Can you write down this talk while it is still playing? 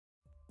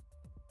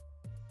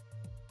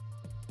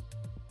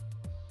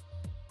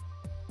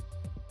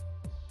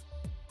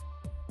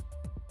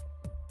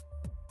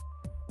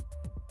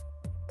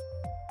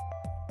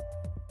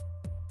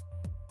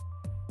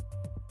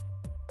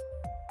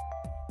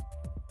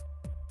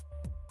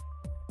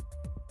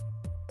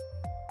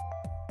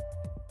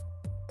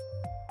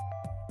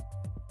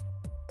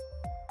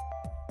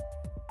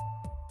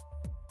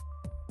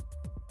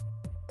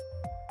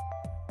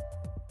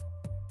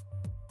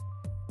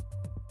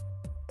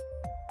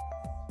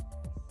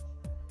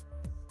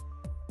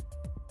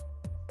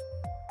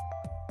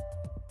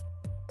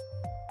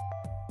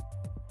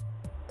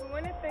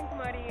want to thank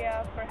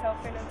Maria for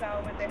helping us out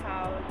with the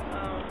house.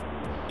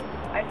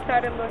 I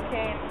started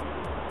looking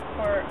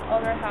for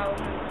other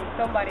houses with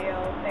somebody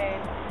else, and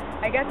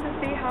I got to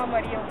see how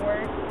Maria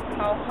works,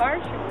 how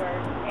hard she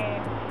works,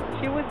 and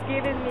she was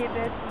giving me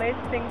this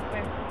listings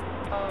with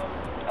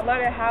a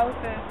lot of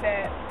houses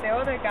that the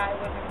other guy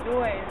wasn't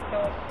doing.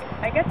 So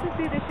I got to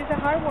see that she's a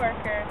hard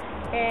worker,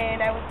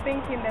 and I was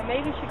thinking that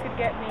maybe she could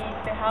get me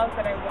the house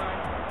that I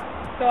want.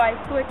 So I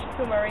switched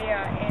to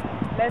Maria. In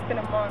less than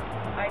a month,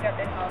 I got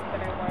the house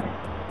that I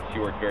wanted. She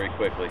worked very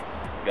quickly,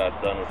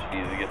 got done what she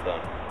needed to get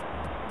done.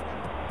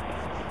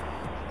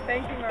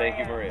 Thank you, Maria. Thank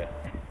you, Maria.